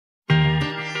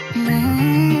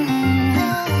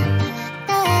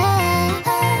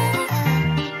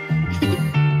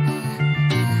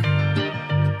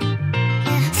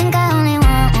Think I only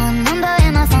want one number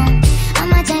in my phone. I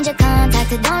might change your contact,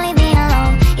 but don't leave me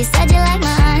alone. You said you like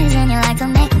my eyes and you like to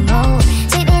make a move.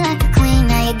 Treat me like a queen,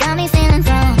 now you got me feeling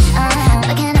thrown. But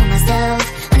I can't help myself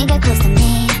when you get close to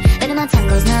me. Baby, my tongue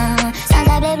goes numb. Sounds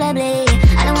like blah, blah, blee.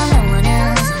 I don't want no one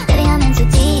else. Baby, I'm in too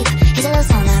deep. Here's a little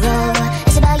song I wrote.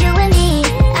 It's about you and me,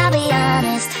 I'll be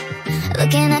honest.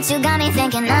 Looking at you got me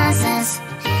thinking nonsense.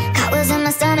 Cartwheels in my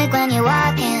stomach when you're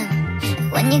walking.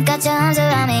 When you got your arms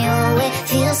around me, oh, it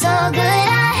feels so good.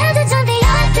 I had to jump the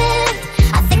octave.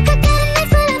 I think I got it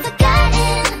next, but I've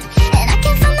forgotten. And I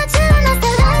can't find my tune, I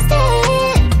still lost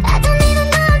it. I don't even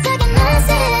know I'm talking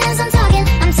nonsense. I'm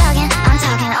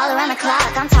talking all around the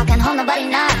clock. I'm talking home, nobody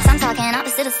knocks. I'm talking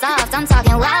opposite of soft. I'm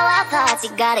talking wild, wild thoughts.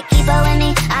 You gotta keep up with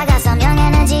me. I got some young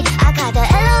energy. I got the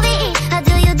LOVE. How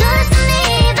do you do this to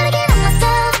me? But I can't help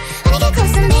myself when you get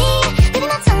close to me. Baby,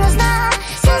 my tongue was numb.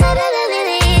 Sounds like blah, blah, blah.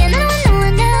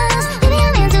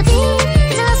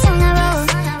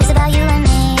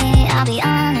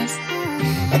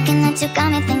 Looking at you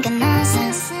got me thinking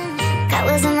nonsense.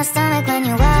 Cartwheels in my stomach when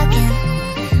you're walking.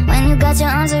 When you got your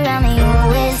arms around me,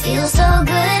 oh, it feels so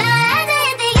good. I had to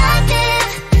hit the octave.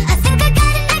 I think I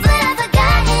got it next, but I've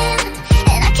forgotten.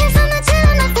 And I can't find my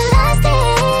tune, I still lost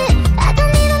it. I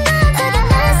don't even know I'm talking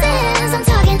nonsense. I'm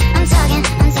talking.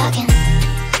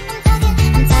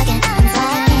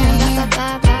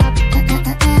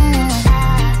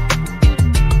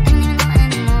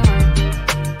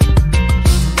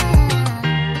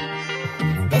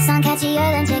 This song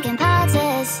catchier than chicken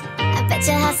poxes. I bet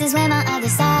your house is where my other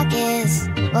sock is.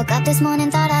 Woke up this morning,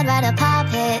 thought I'd write a pop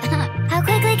hit. How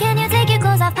quickly can you take your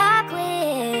clothes off, pop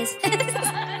quiz?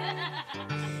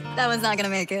 That one's not gonna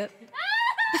make it.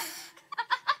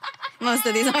 Most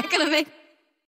of these aren't gonna make it.